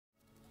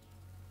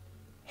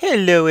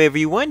Hello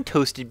everyone,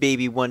 Toasted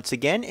Baby once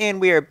again,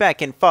 and we are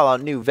back in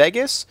Fallout New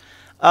Vegas.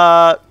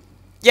 I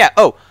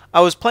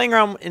was playing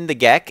around in the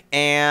GEC,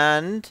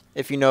 and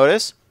if you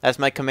notice, that's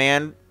my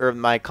command, or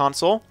my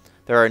console.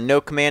 There are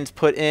no commands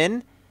put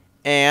in,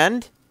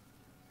 and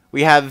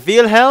we have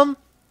Wilhelm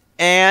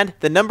and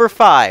the number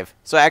 5.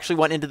 So I actually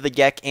went into the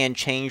GEC and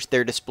changed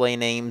their display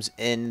names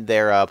in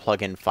their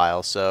plugin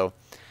file, so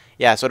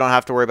yeah, so I don't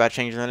have to worry about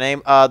changing the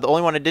name. The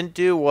only one I didn't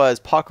do was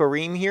Paco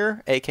Reem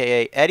here,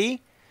 aka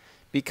Eddie.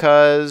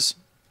 Because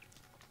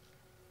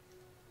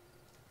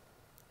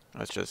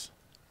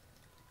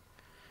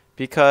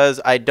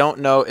I don't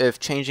know if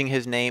changing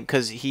his name,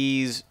 because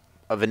he's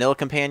a vanilla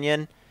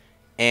companion,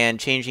 and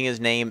changing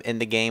his name in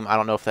the game, I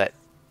don't know if that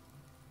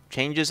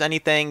changes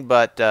anything,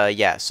 but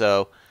yeah,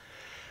 so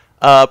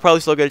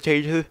probably still gonna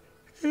change it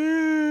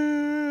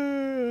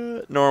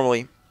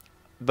normally,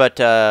 but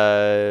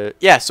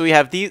yeah, so we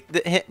have the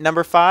hit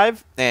number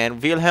 5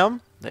 and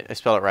Wilhelm. I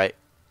spell it right.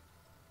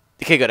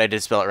 Okay, good, I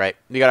did spell it right.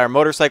 We got our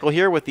motorcycle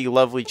here with the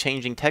lovely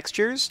changing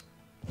textures.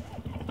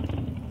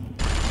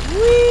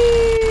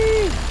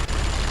 Whee!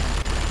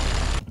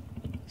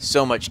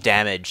 So much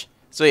damage.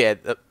 So yeah,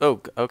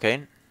 oh,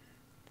 okay.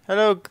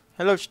 Hello,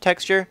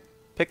 texture.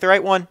 Pick the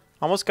right one.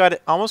 Almost got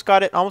it,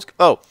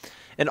 oh.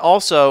 And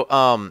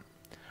also,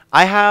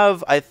 I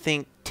have, I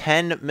think,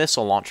 10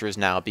 missile launchers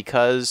now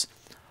because,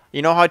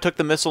 you know how I took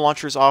the missile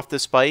launchers off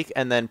this bike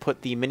and then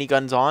put the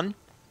miniguns on?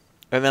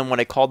 And then when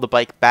I called the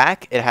bike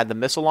back, it had the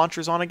missile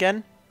launchers on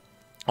again.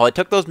 Well, I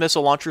took those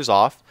missile launchers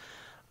off,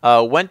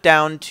 went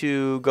down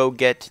to go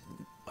get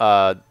 2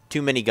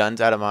 miniguns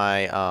out of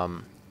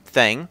my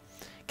thing,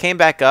 came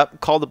back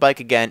up, called the bike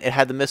again. It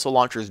had the missile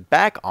launchers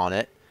back on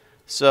it.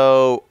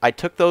 So I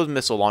took those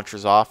missile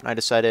launchers off, and I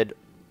decided,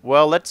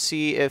 well, let's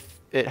see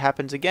if it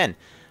happens again.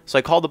 So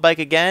I called the bike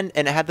again,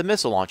 and it had the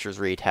missile launchers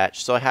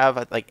reattached. So I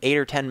have like 8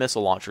 or 10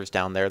 missile launchers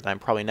down there that I'm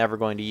probably never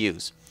going to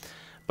use.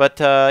 But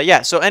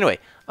yeah, so anyway,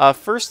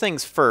 first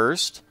things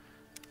first,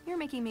 You're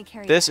making me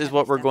carry this is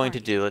what we're going to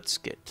do. Let's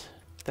get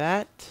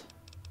that,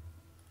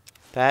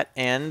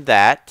 and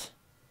that.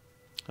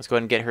 Let's go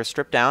ahead and get her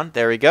stripped down.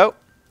 There we go.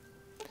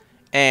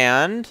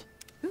 And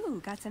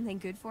ooh, got something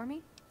good for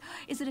me?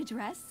 Is it a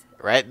dress?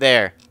 right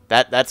there.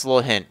 That's a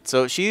little hint.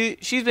 So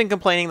she's been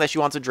complaining that she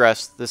wants a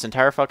dress this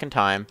entire fucking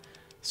time.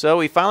 So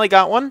we finally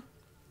got one.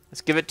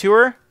 Let's give it to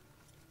her.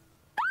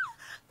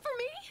 For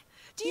me?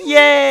 Do you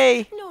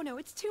Yay! No,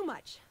 it's too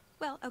much.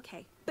 Well,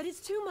 okay, but it's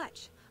too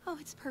much. Oh,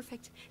 it's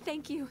perfect.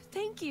 Thank you.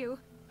 Thank you.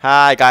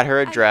 Ha, I got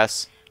her a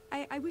dress.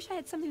 I wish I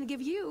had something to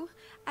give you.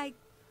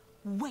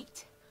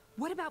 Wait.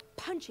 What about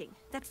punching?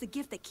 That's the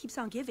gift that keeps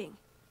on giving.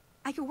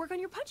 I could work on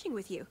your punching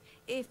with you,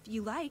 if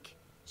you like.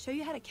 Show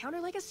you how to counter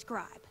like a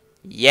scribe.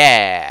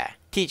 Yeah!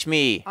 Teach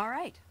me. All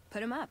right,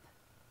 put 'em up.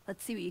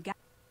 Let's see what you got.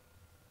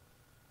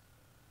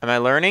 Am I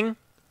learning?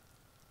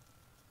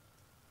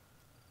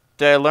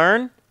 Did I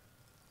learn?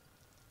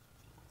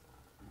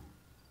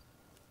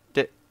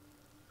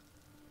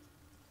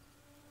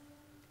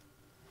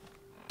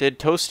 Did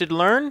Toasted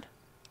learn?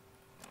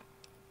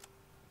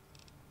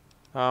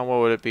 What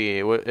would it be?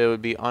 It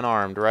would be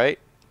unarmed, right?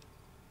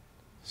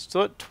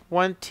 Still at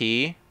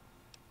 20.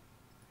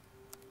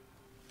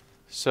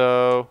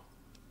 So...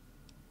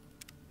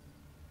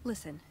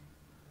 Listen,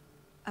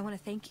 I want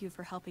to thank you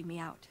for helping me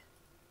out.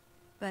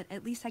 But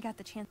at least I got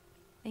the chance.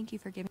 Thank you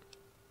for giving...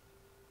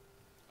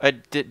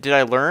 Did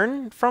I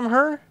learn from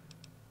her?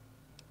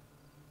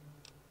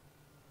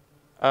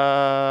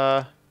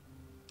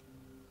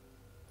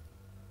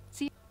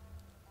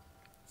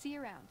 See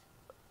you around.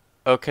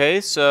 Okay,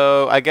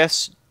 so I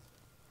guess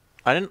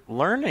I didn't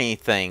learn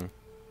anything.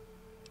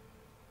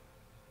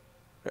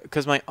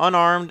 Because my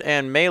unarmed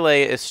and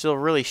melee is still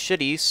really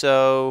shitty,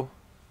 so...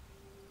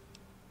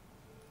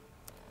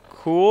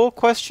 Cool,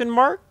 question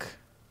mark?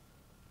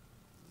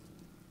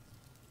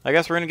 I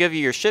guess we're gonna give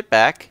you your shit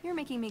back. You're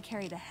making me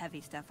carry the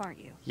heavy stuff, aren't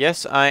you?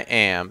 Yes, I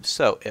am.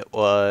 So, it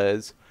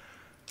was...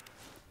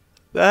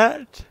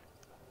 that...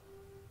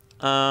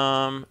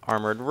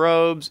 armored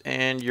robes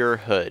and your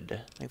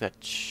hood. I think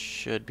that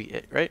should be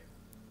it, right?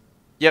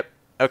 Yep.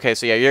 Okay,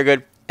 so yeah, you're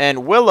good.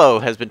 And Willow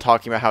has been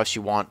talking about how she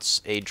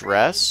wants a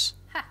dress.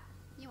 Ha!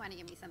 You want to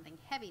give me something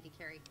heavy to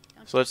carry,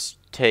 don't So let's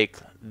take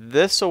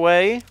this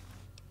away.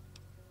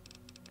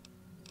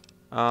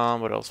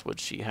 What else would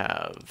she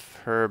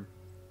have? Her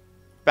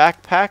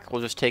backpack,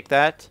 we'll just take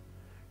that.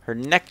 Her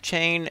neck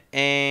chain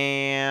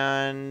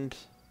and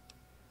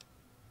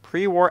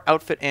pre-war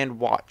outfit and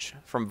watch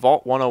from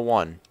Vault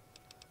 101.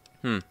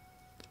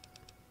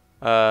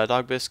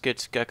 Dog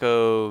biscuits,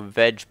 gecko,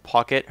 veg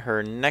pocket,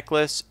 her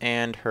necklace,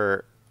 and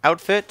her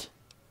outfit.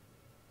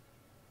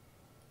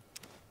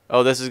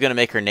 Oh, this is gonna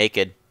make her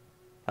naked.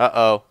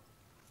 Uh-oh.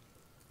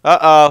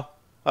 Uh-oh.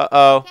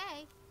 Uh-oh.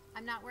 Okay,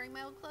 I'm not wearing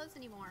my old clothes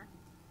anymore.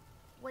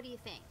 What do you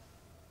think?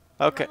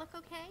 Okay. Do I look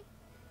okay?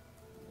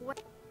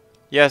 What?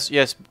 Yes,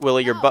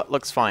 Willie, your No, butt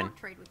looks I fine. won't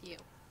trade with you.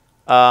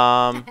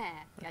 Let's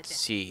Gotcha.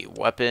 see.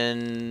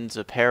 Weapons,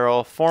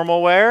 apparel,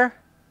 formal wear.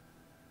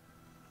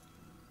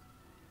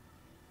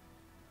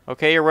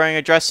 Okay, you're wearing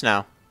a dress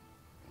now.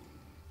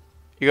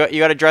 You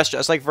got to dress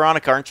just like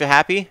Veronica. Aren't you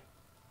happy?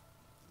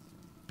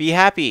 Be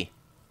happy.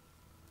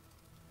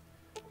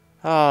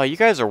 Oh, you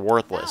guys are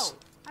worthless.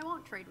 No, I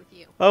won't trade with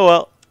you. Oh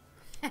well.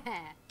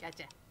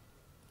 Gotcha.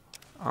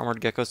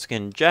 Armored gecko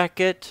skin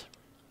jacket.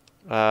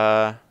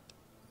 That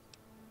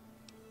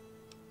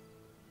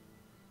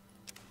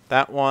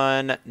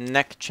one,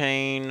 neck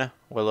chain,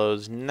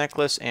 Willow's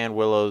necklace, and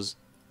Willow's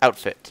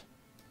outfit.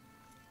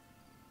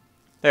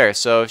 There,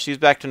 so she's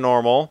back to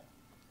normal.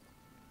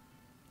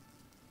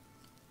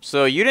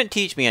 So you didn't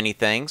teach me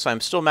anything, so I'm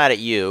still mad at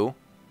you.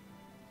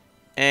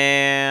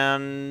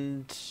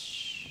 And...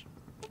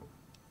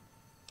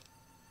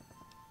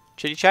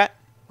 Chitty chat?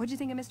 What'd you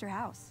think of Mr.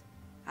 House?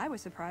 I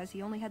was surprised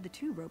he only had the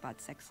 2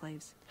 robot sex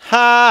slaves.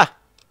 Ha!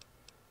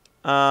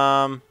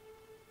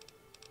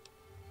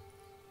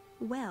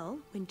 Well,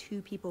 when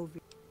 2 people...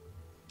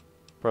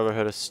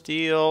 Brotherhood of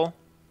Steel.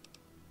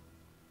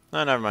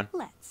 No, never mind.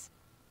 Let's.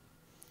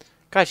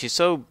 God, she's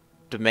so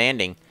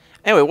demanding.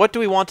 Anyway, what do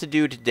we want to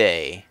do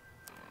today?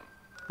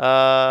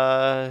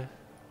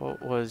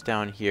 What was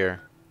down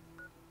here?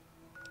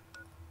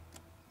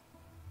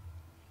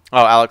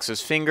 Oh,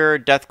 Alex's finger,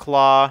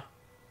 Deathclaw.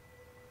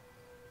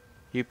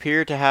 You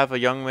appear to have a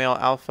young male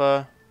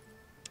alpha.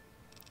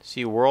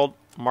 See world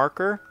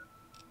marker?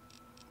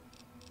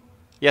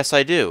 Yes,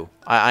 I do.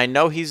 I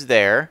know he's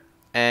there.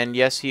 And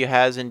yes, he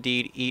has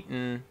indeed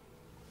eaten...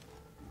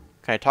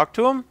 Can I talk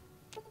to him?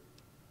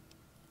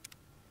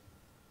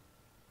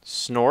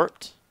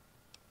 Snort.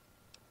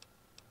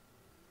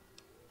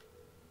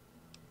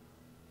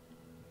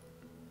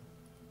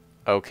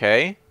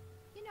 Okay.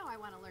 You know I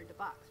want to learn to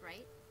box,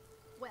 right?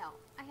 Well,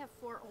 I have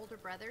 4 older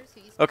brothers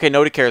who used Okay,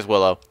 nobody cares,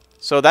 Willow.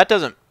 So that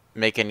doesn't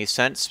make any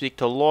sense. Speak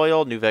to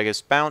Loyal, New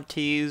Vegas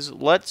bounties.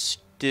 Let's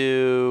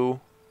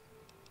do...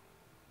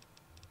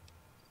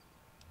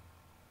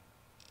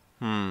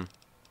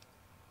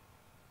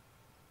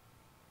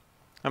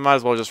 I might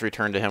as well just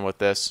return to him with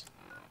this.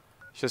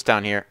 It's just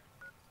down here.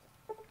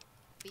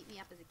 beat me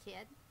up as a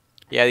kid.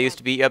 Yeah, they used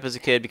to beat you up as a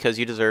kid because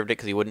you deserved it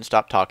because you wouldn't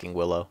stop talking,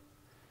 Willow.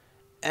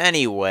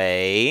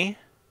 Anyway...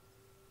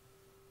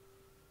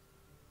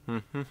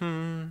 Come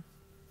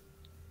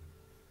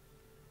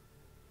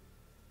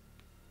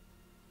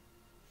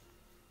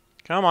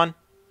on.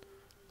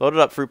 Load it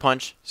up, Fruit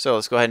Punch. So,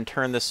 let's go ahead and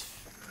turn this...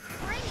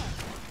 Bring it.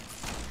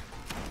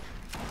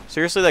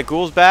 Seriously, that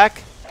ghoul's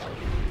back?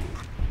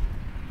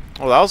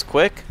 Oh, that was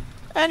quick.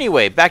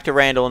 Anyway, back to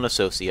Randall and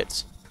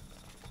Associates.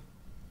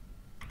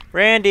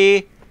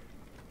 Randy!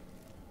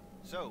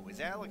 So,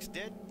 is Alex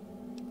dead?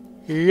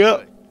 Yep.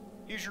 Good.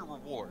 Here's your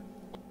reward.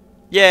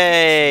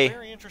 Yay! Some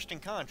very interesting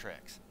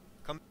contracts.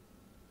 Come.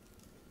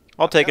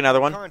 I'll take I've got another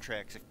more one.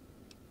 Contracts.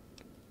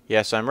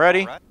 Yes, I'm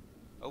ready. All right.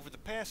 Over the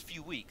past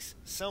few weeks,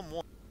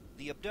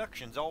 the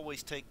abductions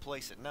always take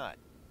place at night.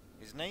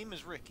 His name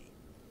is Ricky.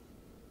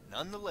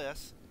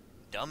 Nonetheless,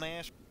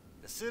 dumbass,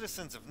 the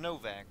citizens of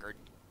Novak are...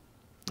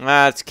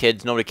 Ah, it's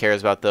kids. Nobody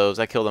cares about those.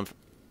 I killed them.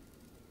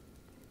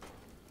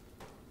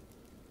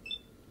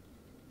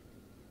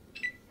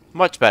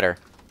 Much better.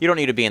 You don't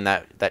need to be in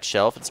that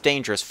shelf. It's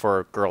dangerous for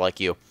a girl like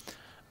you.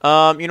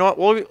 You know what?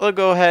 We'll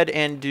go ahead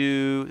and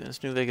do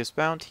this New Vegas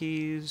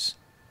bounties.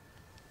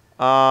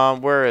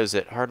 Where is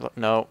it?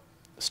 No.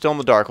 Still in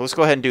the dark. Let's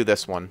go ahead and do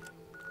this one.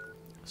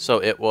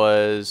 So it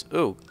was...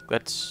 Ooh,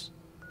 that's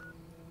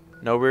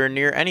nowhere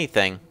near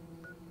anything.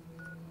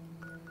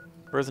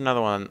 Where's another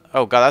one?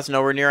 Oh, God, that's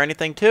nowhere near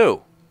anything,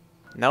 too.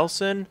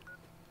 Nelson.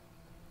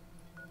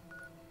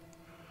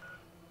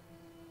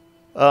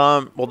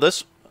 Well,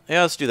 this...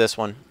 Yeah, let's do this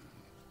one.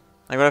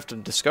 I'm gonna have to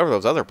discover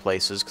those other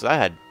places,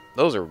 because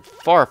those are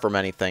far from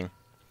anything.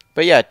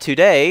 But yeah,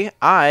 today,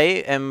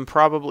 I am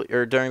probably...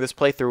 Or during this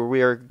playthrough,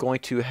 we are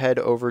going to head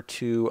over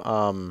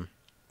to,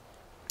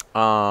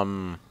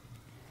 Honest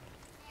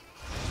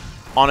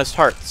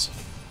Hearts.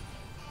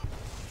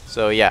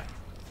 So, yeah.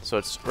 So,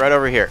 it's right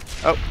over here.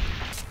 Oh.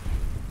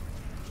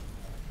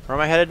 Where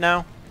am I headed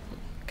now?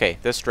 Okay,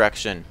 this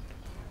direction.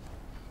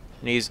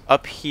 And he's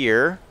up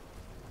here.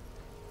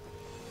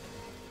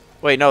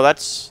 Wait, no,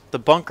 that's the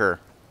bunker.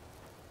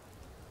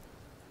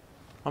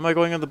 How am I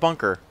going in the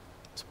bunker?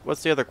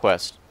 What's the other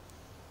quest?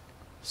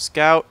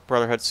 Scout,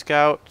 Brotherhood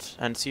Scout,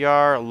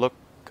 NCR, look...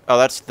 Oh,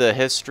 that's the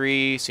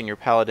history. Senior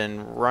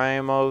Paladin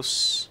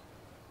Ramos.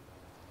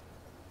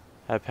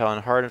 Have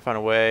Paladin Harden find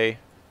a way.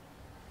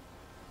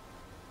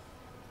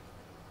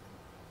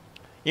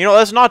 You know,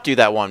 let's not do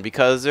that one,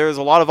 because there's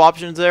a lot of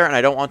options there, and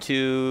I don't want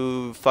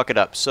to fuck it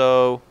up.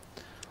 So,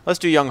 let's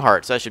do Young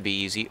Hearts. That should be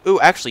easy. Ooh,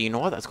 actually, you know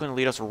what? That's going to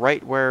lead us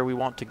right where we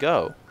want to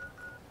go.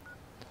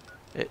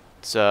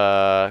 It's,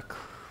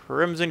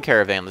 Crimson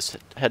Caravan. Let's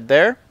head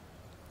there.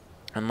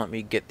 And let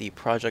me get the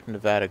Project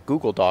Nevada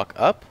Google Doc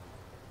up.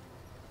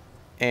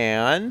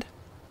 And...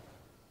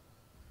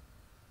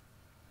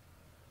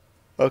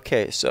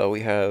 Okay, so we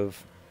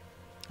have...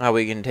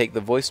 we can take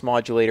the voice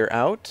modulator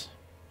out.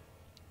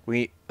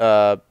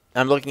 I'm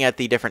looking at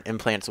the different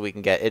implants that we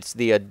can get. It's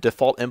the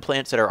default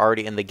implants that are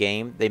already in the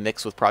game. They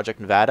mix with Project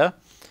Nevada.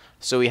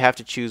 So we have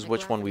to choose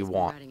which one we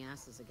want.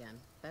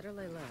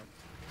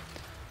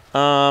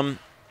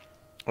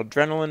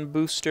 Adrenaline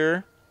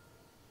booster.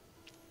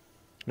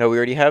 No, we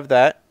already have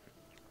that.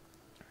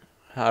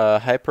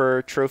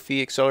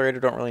 Hypertrophy accelerator,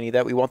 don't really need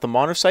that. We want the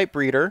monocyte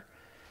breeder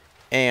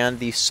and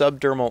the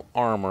subdermal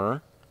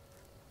armor.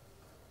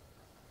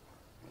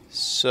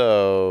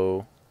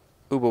 So,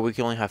 ooh, but we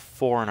can only have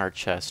 4 in our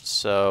chest,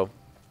 so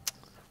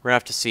we're gonna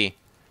have to see.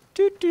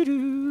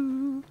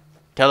 Doo-doo-doo.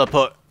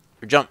 Teleport.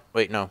 Or jump.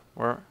 Wait, no.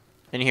 We're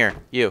in here.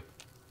 You.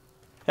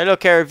 Hello,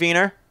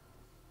 Carabiner.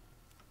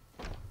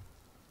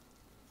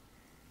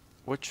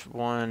 Which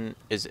one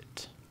is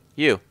it?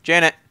 You.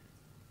 Janet.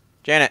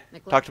 Janet,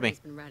 talk to me.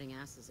 Been riding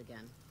asses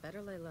again.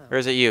 Better lay low. Or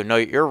is it you? No,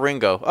 you're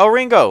Ringo. Oh,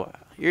 Ringo.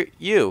 You're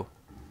you.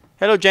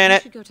 Hello, You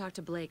Janet. should go talk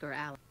to Blake or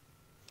Alex.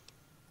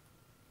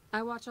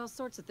 I watch all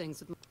sorts of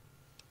things with my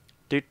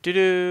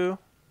Do-do-do.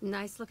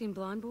 nice-looking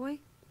blonde boy.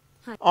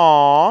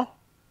 Aww.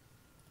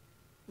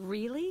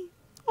 Really?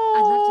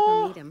 I'd love to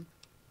go meet him.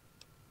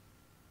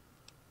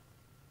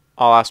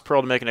 I'll ask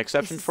Pearl to make an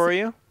exception for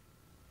you.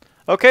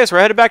 Okay, so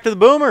we're headed back to the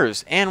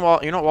Boomers. And while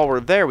we're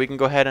there, we can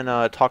go ahead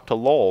and talk to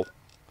Lowell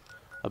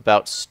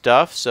about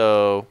stuff.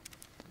 So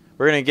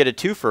we're gonna get a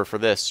twofer for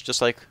this,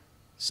 just like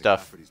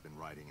stuff. McCafferty's been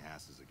riding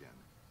asses again.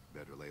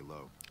 Better lay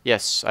low.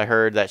 Yes, I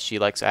heard that she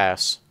likes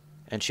ass,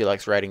 and she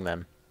likes riding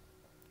them.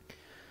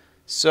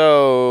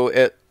 So,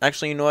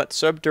 actually, you know what?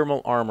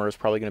 Subdermal armor is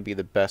probably going to be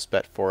the best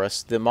bet for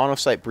us. The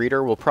monocyte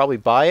breeder will probably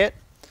buy it,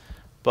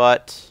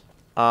 but,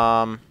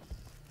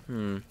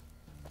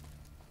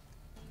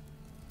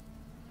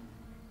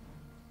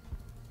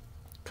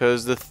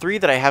 because the 3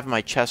 that I have in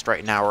my chest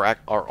right now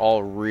are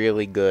all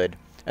really good.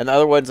 And the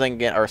other ones I can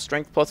get are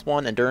strength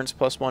 +1, endurance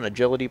 +1,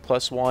 agility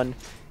 +1,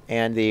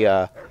 and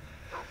the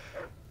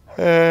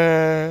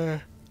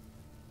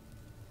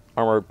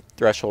armor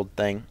threshold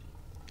thing.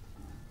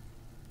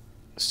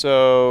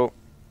 So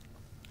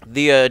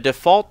the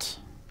default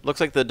looks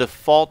like the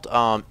default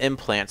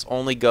implants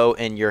only go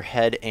in your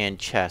head and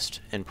chest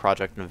in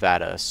Project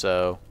Nevada.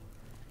 So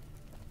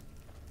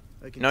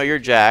no, you're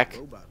Jack.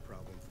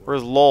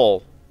 Where's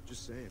Lowell?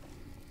 Just saying.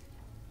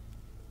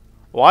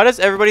 Why does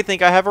everybody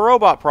think I have a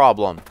robot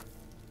problem?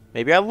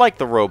 Maybe I like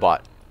the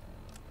robot.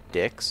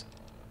 Dicks.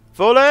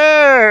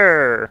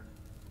 Fuller!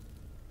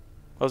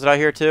 Was it out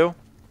here too?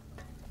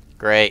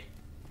 Great.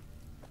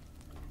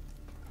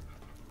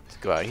 Let's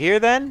go out here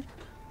then.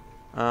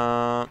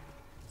 Oh,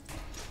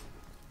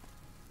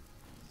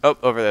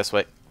 over this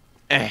way.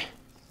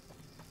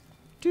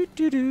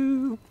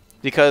 Doo-doo-doo.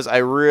 Because I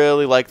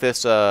really like this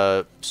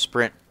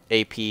sprint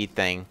AP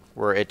thing,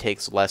 where it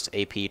takes less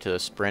AP to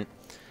sprint.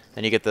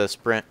 Then you get the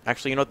sprint.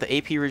 Actually, you know what? The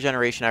AP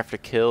regeneration after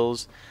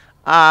kills,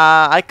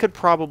 I could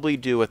probably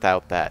do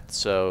without that.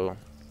 So,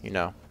 you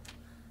know.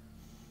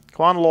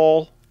 Come on,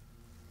 lol.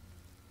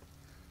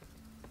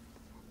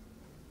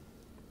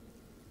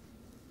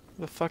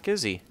 Where the fuck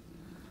is he?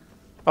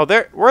 Oh,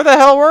 there. Where the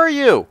hell were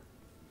you?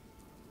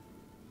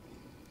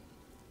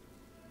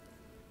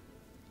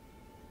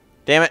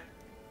 Damn it.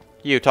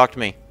 You, talk to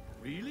me.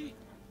 Really?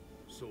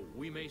 So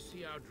we may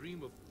see our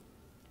dream of...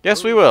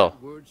 Yes, we will.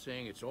 Word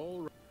saying it's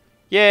all right.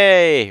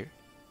 Yay.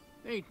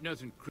 Ain't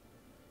nothing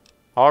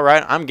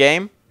Alright, I'm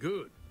game.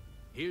 good.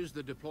 Here's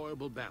the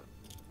deployable balance.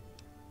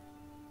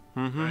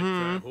 Mm-hmm.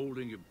 Try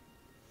holding your...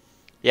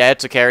 Yeah,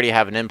 it's okay. I already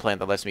have an implant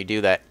that lets me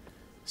do that.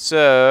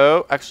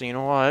 So, actually, you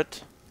know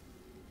what?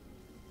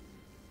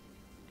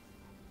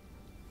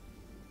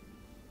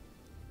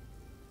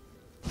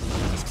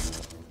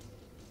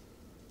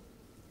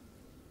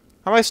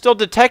 How am I still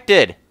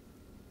detected?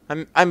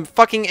 I'm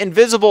fucking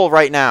invisible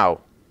right now.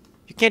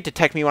 You can't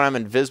detect me when I'm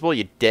invisible,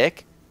 you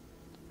dick.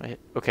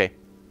 Okay.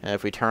 And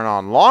if we turn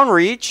on long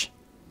reach.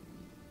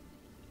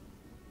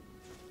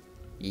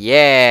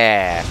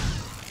 Yeah.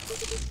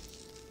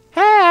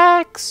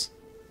 Hacks.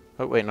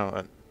 Oh, wait,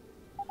 no.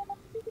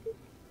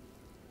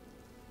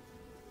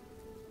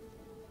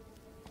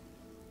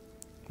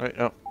 Wait,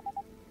 no.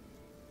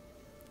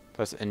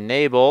 That's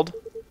enabled.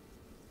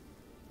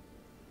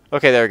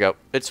 Okay, there we go.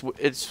 It's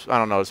I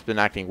don't know, it's been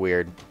acting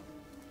weird.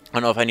 I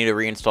don't know if I need to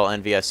reinstall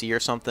NVSE or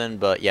something,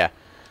 but yeah.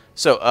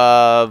 So,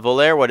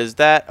 Volaire, what is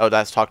that? Oh,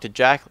 that's talk to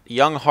Jack.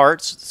 Young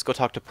Hearts, let's go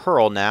talk to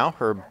Pearl now.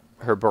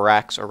 Her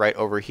barracks are right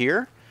over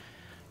here.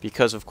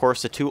 Because, of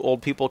course, the two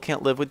old people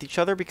can't live with each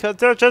other because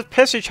they'll just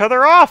piss each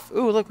other off.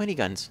 Ooh, look,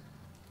 miniguns.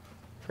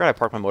 Forgot I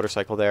parked my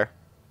motorcycle there.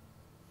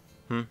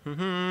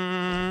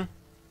 Hello,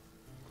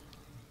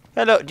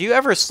 do you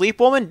ever sleep,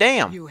 woman?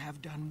 Damn. You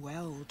have done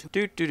well to...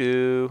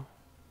 Do-do-do.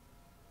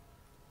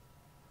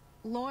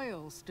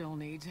 Loyal still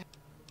needs...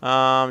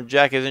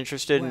 Jack is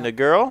interested in Well. the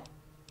girl.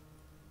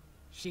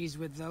 She's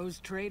with those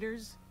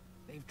traitors.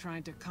 They've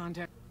tried to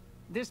contact...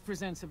 This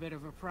presents a bit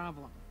of a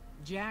problem.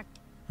 Jack...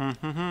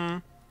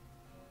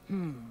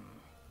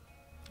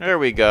 There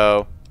we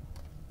go.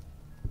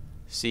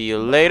 See you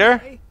later.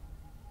 Bye.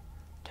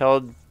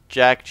 Tell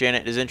Jack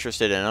Janet is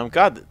interested in him.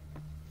 God.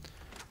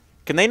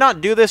 Can they not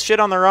do this shit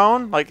on their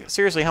own? Like,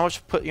 seriously, how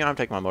much put... You know, I'm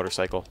taking my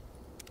motorcycle.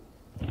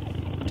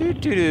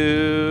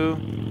 Do-do-do.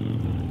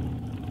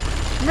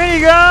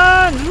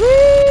 Miniguns!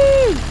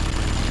 Woo!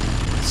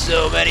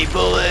 So many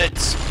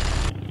bullets.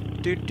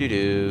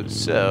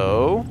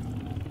 So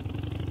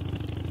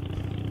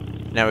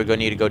now we're going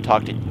to need to go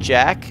talk to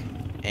Jack,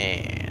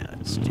 and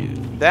let's do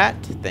that.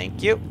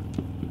 Thank you.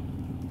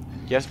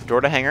 Yes, door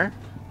to hanger.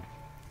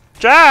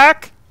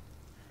 Jack!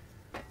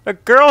 A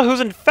girl who's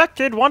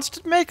infected wants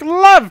to make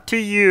love to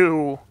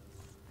you.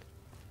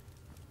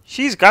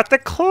 She's got the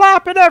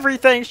clap and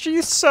everything.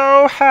 She's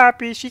so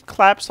happy. She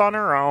claps on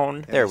her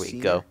own. There we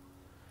go.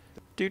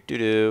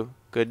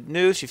 Good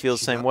news. She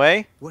feels the same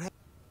way.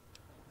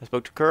 I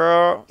spoke to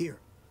Kuro. Here,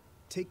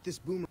 take this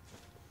boomer.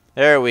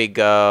 There we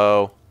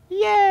go.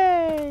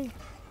 Yay!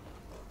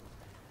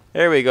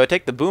 There we go.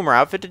 Take the boomer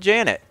outfit to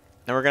Janet.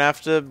 And we're going to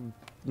have to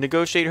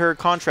negotiate her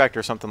contract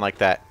or something like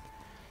that.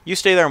 You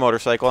stay there,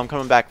 motorcycle. I'm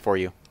coming back for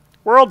you.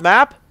 World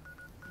map.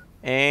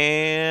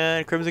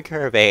 And Crimson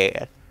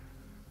Caravan.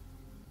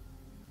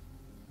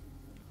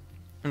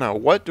 Now,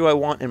 what do I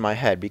want in my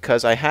head?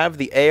 Because I have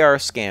the AR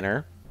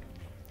scanner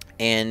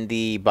and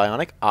the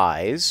bionic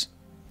eyes.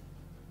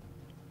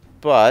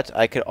 But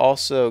I could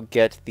also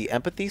get the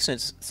empathy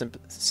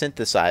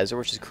synthesizer,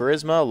 which is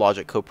charisma,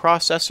 logic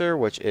coprocessor,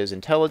 which is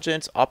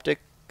intelligence,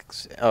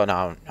 optics. Oh, no,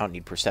 I don't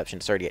need perception.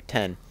 It's already at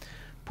 10.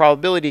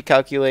 Probability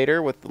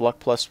calculator with luck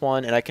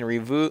 +1, and I can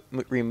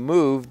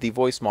remove the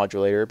voice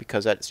modulator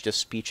because that's just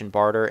speech and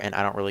barter, and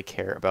I don't really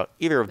care about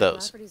either of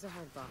those.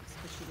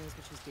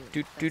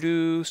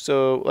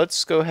 So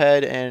let's go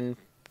ahead and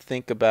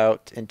think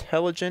about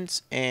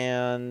intelligence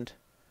and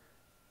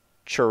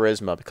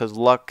charisma, because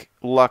luck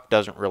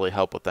doesn't really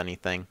help with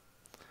anything.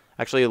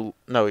 Actually,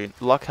 no,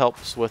 luck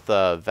helps with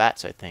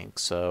VATS, I think,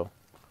 so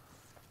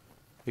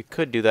we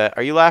could do that.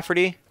 Are you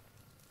Lafferty?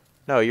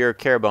 No, you're a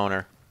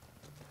Caraboner.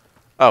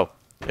 Oh,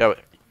 yeah,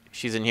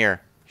 she's in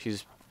here.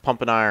 She's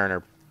pumping iron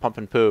or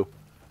pumping poo.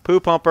 Poo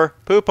pumper.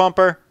 Poo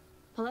pumper.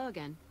 Hello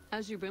again.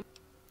 How's your boom?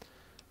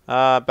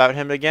 About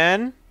him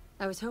again.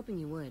 I was hoping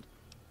you would.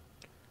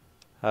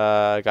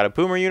 Got a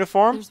boomer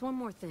uniform. There's one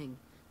more thing.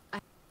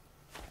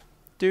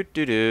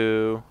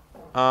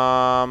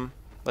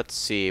 Let's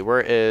see.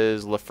 Where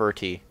is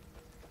Lafferty?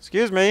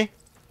 Excuse me.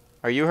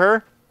 Are you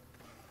her?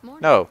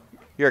 Morning. No,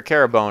 you're a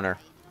Caraboner.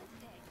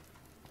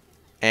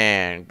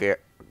 And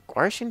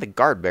why is she in the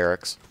guard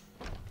barracks?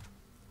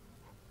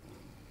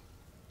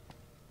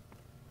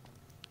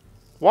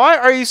 Why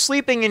are you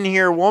sleeping in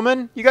here,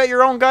 woman? You got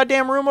your own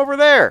goddamn room over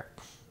there.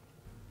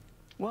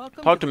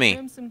 Welcome Talk to me.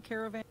 Crimson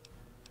Caravan.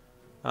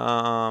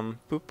 Boop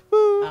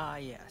boop. Ah,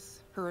 yes.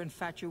 Her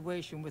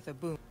infatuation with a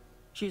boom.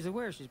 She's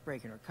aware she's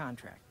breaking her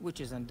contract,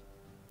 which is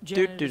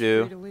Janet is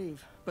free to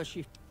leave, but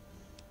she...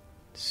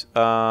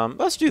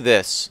 Let's do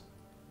this.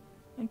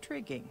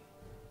 Intriguing.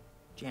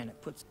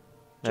 Janet puts...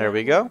 There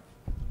we go.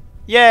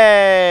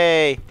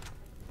 Yay!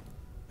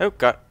 Oh,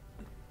 God.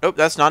 Oh,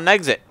 that's not an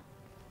exit.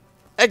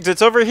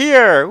 Exit's over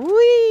here!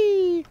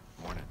 Whee!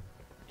 Morning.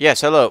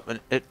 Yes, hello.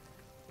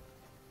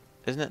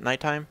 Isn't it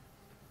nighttime?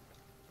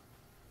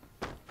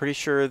 Pretty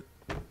sure...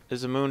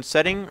 Is the moon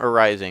setting or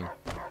rising?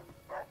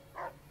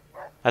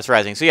 That's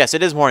rising. So yes,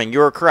 it is morning. You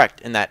were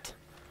correct in that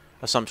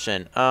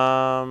assumption.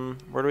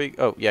 Where do we...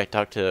 Oh, yeah, I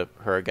talked to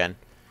her again.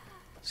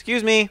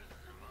 Excuse me.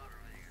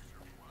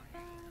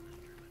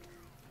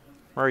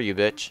 Where are you,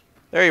 bitch?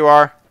 There you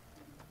are.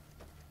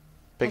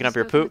 Picking up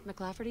your poop. With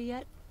McLafferty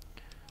yet?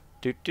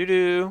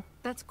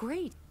 That's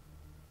great.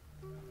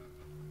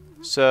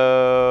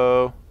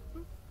 So...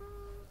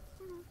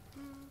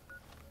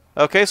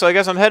 Okay, so I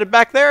guess I'm headed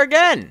back there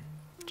again.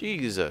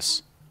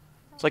 Jesus.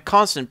 It's like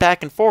constant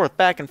back and forth,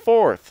 back and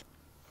forth.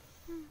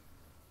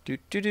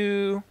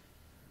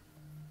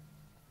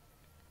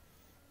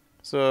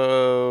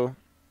 So...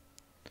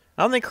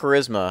 I don't think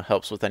charisma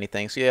helps with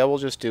anything, so yeah, we'll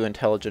just do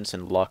intelligence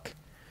and luck.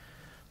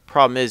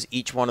 Problem is,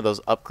 each one of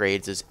those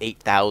upgrades is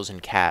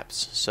 8,000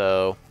 caps,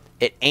 so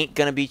it ain't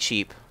gonna be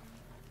cheap.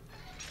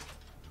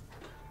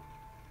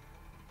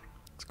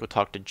 Let's go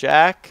talk to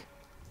Jack.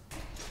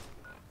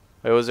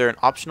 Wait, was there an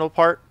optional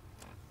part?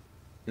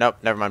 Nope,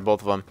 never mind,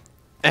 both of them.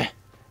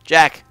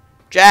 Jack!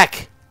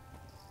 Jack!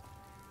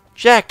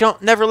 Jack,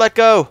 never let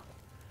go!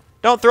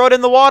 Don't throw it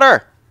in the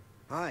water!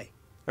 Hi.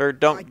 Or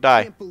don't die.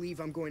 I can't believe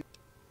I'm going...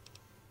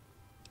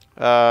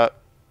 So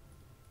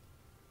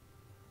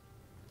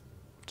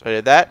I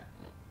did that.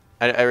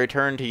 I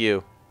returned to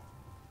you.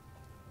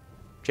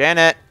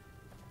 Janet!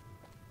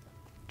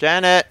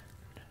 Janet!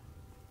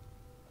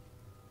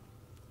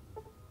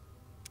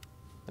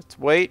 Let's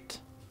wait.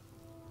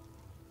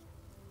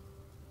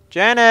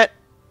 Janet!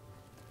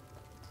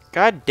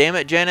 God damn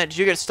it, Janet. Did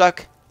you get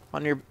stuck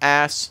on your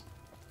ass?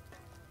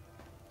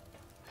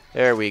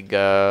 There we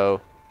go.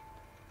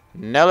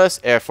 Nellis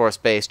Air Force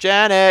Base.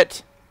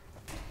 Janet!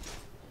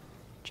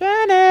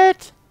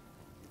 Janet!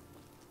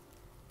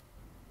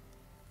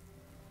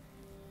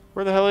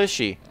 Where the hell is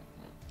she?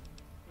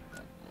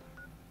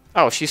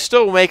 Oh, she's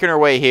still making her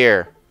way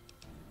here.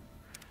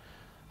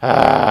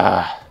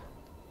 Ah.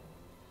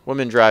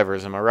 Women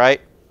drivers, am I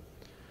right?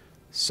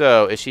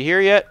 So, is she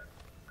here yet?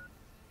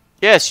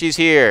 Yes, she's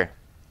here.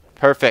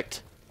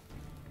 Perfect.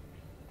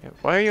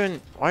 Why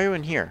are you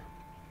in here?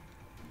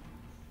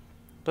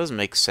 Doesn't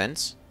make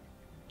sense.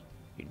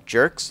 You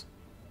jerks.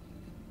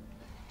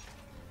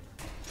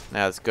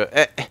 Now let's go.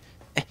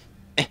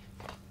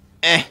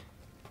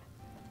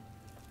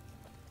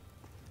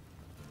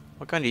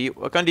 What gun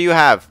do you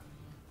have?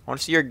 I want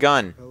to see your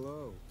gun.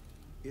 Hello.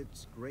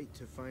 It's great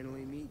to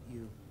finally meet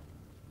you.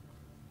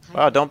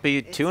 Wow, don't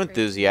be too It's great to meet you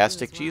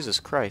enthusiastic. as well. Jesus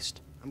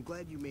Christ. I'm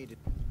glad you made it.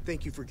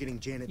 Thank you for getting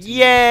Janet to me.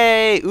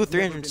 Yay! Ooh, I've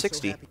never been so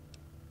 360. happy.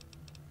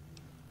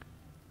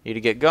 Need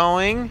to get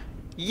going.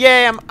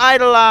 Yay, I'm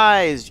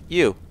idolized!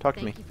 You, talk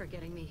to me. Thank you for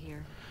getting me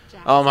here.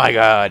 Jack Oh is my a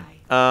god.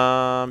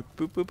 guy.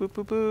 Boo boo boo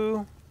boo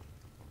boo.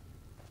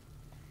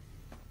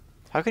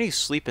 How can you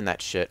sleep in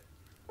that shit?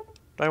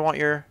 Do I want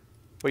your...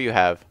 What do you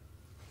have?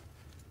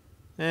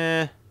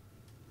 Nah,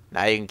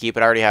 you can keep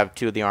it. I already have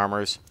 2 of the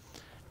armors.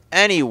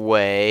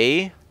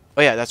 Anyway...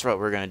 Oh yeah, that's what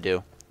we're gonna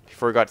do.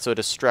 Before we got so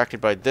distracted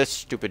by this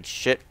stupid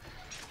shit.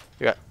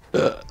 We got...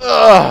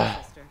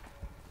 Master.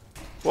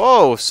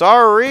 Whoa,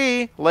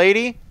 sorry,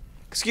 lady.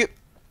 Excuse...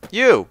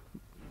 You!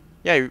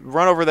 Yeah, you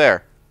run over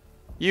there.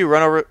 You,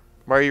 run over...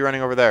 Why are you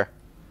running over there?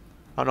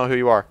 I don't know who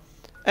you are.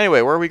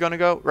 Anyway, where are we gonna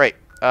go? Right.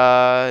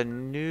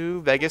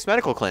 New Vegas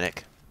Medical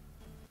Clinic.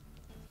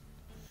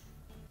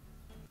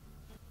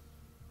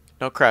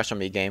 Don't crash on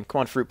me, game.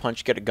 Come on, Fruit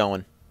Punch, get it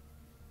going.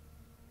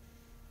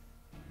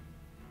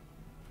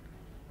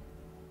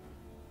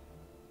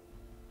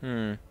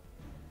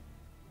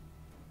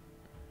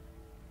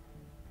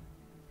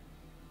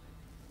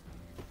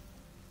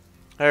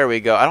 There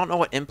we go. I don't know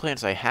what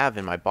implants I have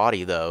in my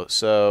body, though,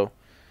 so...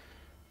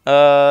 we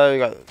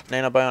got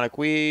Nanobionic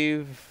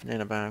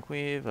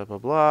Weave, blah, blah,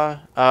 blah.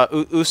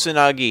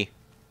 Usanagi.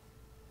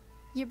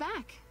 You're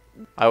back.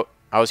 I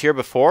was here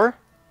before?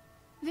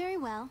 Very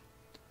well.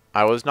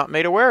 I was not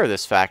made aware of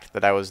this fact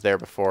that I was there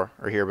before,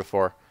 or here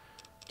before.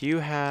 Do you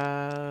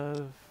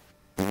have...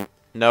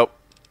 Nope.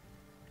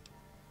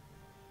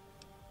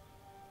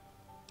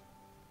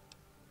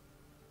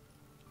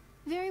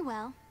 Very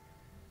well.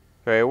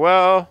 Very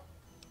well.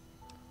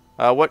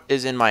 What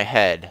is in my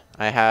head?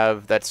 I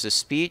have... That's the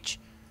speech.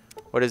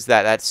 What is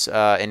that? That's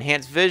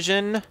enhanced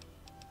vision.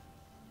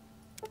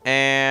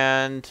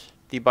 And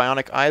the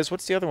bionic eyes.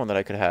 What's the other one that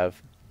I could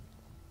have?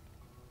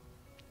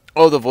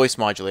 Oh, the voice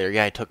modulator.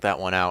 Yeah, I took that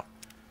one out.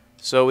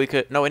 So we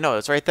could... No, wait, no.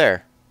 It's right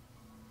there.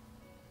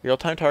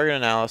 Real-time target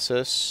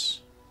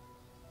analysis.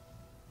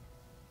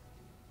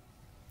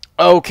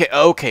 Okay,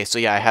 okay. So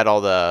yeah, I had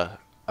all the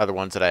other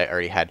ones that I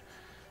already had.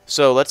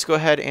 So let's go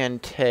ahead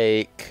and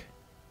take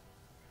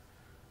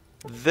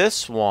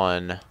this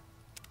one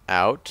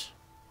out.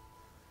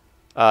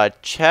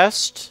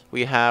 Chest,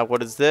 we have,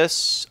 what is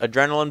this?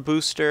 Adrenaline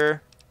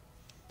booster.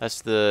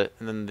 That's the,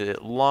 and then the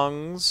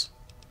lungs.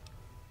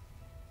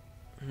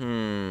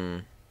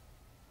 I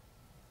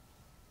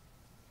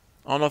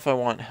don't know if I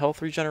want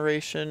health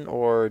regeneration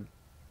or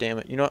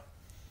damage. You know what?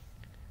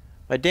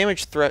 My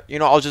damage threat, you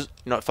know, I'll just,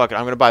 you know what, fuck it.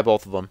 I'm going to buy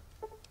both of them.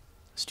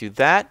 Let's do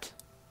that.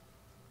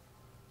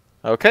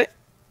 Okay.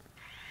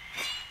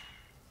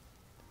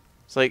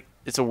 It's like,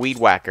 it's a weed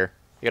whacker.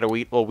 You got a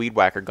little weed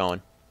whacker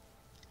going.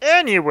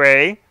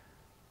 Anyway.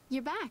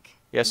 You're back.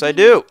 Yes, I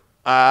do.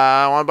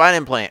 I want to buy an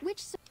implant.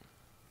 Which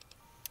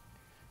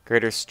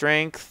Greater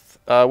strength.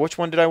 Which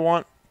one did I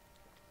want?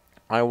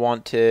 I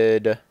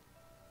wanted...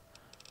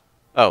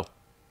 Oh.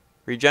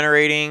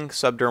 Regenerating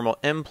subdermal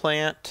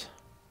implant.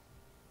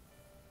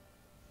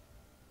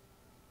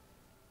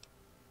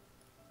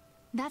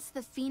 That's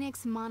the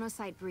Phoenix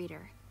monocyte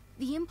breeder.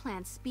 The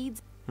implant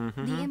speeds.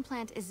 The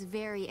implant is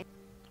very.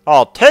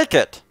 I'll take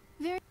it.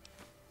 Very.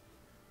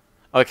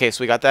 Okay,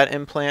 so we got that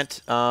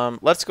implant.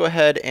 Let's go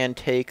ahead and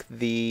take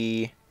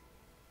the...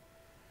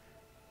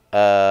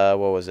 what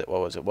was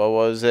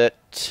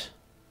it?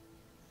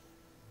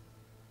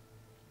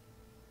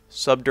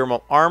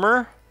 Subdermal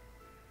armor.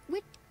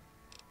 Which...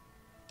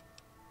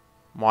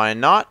 Why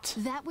not?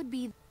 That would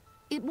be.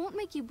 It won't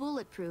make you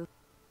bulletproof.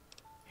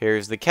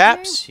 Here's the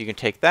caps. You can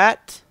take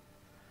that.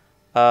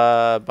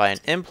 Buy an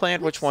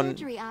implant. Which one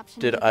surgery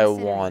option did are you I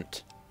considering?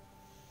 want?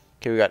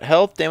 Okay, we got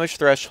health, damage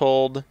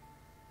threshold.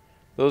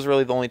 Those are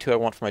really the only two I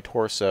want for my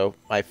torso.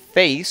 My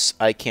face,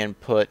 I can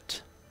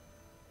put...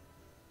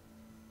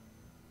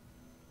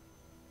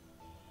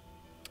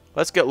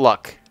 Let's get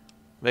luck.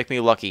 Make me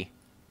lucky.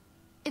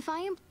 If I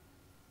am,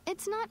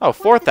 it's not. Oh, quite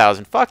the-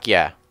 4,000. Fuck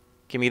yeah.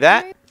 Give me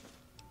that.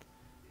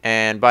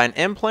 And buy an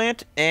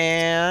implant.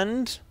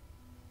 And...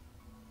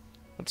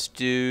 Let's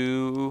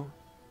do...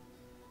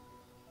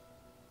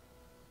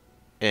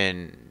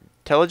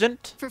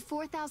 Intelligent. For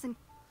 4,000.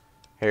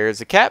 Here's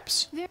the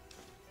caps.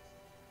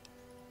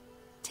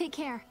 Take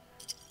care.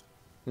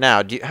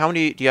 Now, how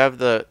many do you have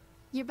the...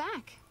 You're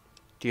back.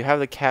 Do you have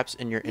the caps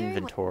in your Very well.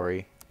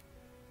 inventory?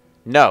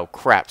 No,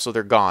 crap. So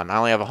they're gone. I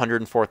only have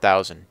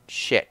 104,000.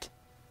 Shit.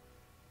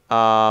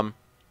 Fuck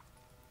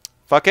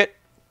it.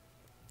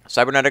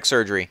 Cybernetic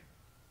surgery.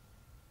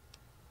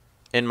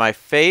 In my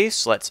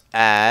face, let's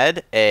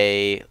add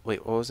a...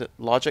 Wait, what was it?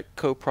 Logic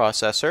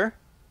coprocessor.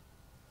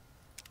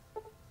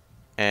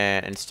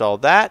 And install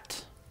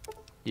that.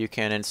 You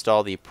can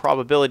install the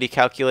probability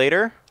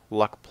calculator.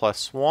 Luck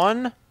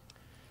 +1.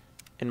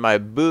 In my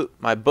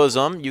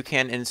bosom, you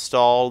can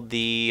install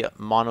the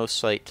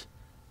monocyte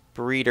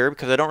breeder,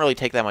 because I don't really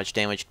take that much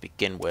damage to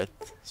begin with.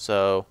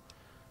 So,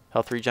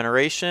 health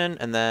regeneration,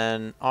 and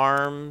then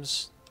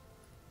arms.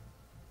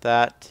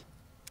 That's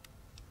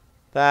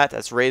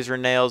razor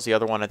nails. The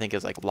other one I think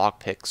is like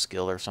lockpick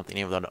skill or something,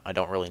 even though I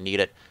don't really need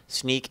it.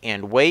 Sneak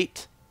and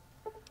weight.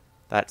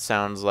 That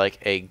sounds like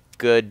a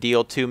good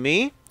deal to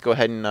me. Go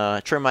ahead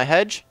and trim my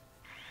hedge.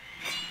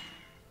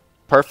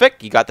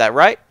 Perfect. You got that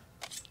right.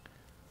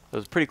 It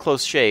was a pretty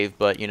close shave,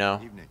 but you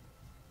know. Evening.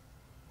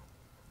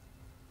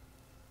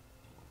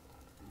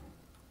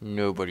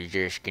 Nobody's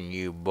asking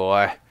you,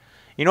 boy.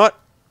 You know what?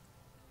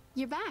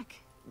 You're back.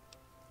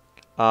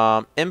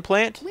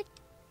 Implant.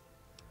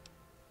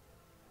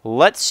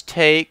 Let's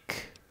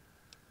take...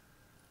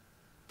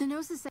 The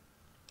nose.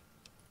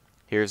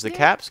 Here's the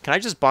caps. Can I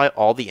just buy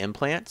all the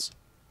implants?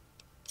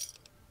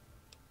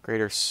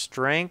 Greater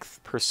strength,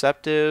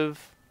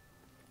 perceptive.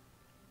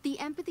 The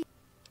empathy.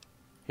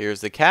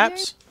 Here's the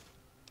caps.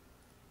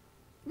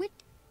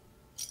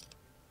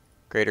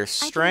 Greater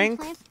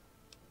strength.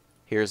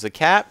 Here's the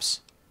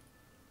caps.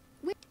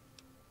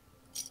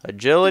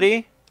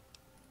 Agility.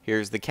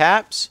 Here's the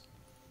caps.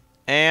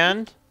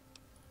 And...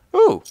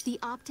 Ooh! The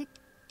optic.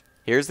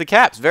 Here's the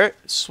caps. Very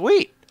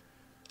sweet.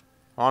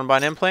 I want to buy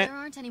an implant. There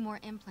aren't any more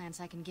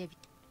implants I can give you.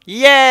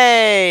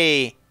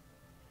 Yay!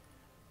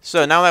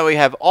 So now that we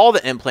have all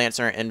the implants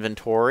in our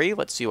inventory,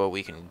 let's see what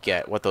we can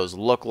get, what those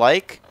look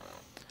like.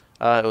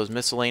 It was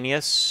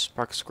miscellaneous,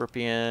 Spark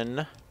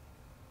Scorpion,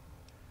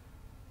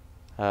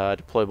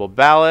 deployable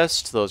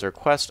ballast. Those are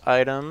quest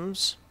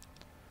items.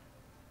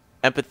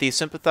 Empathy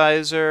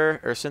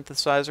sympathizer or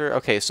synthesizer.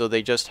 Okay, so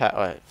they just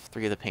have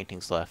 3 of the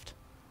paintings left.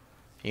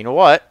 You know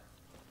what?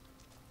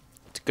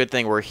 It's a good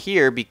thing we're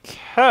here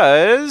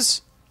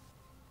because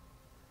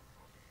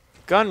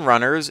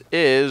Gunrunners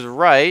is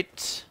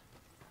right.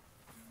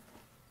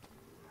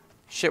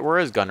 Shit, where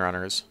is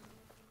Gunrunners?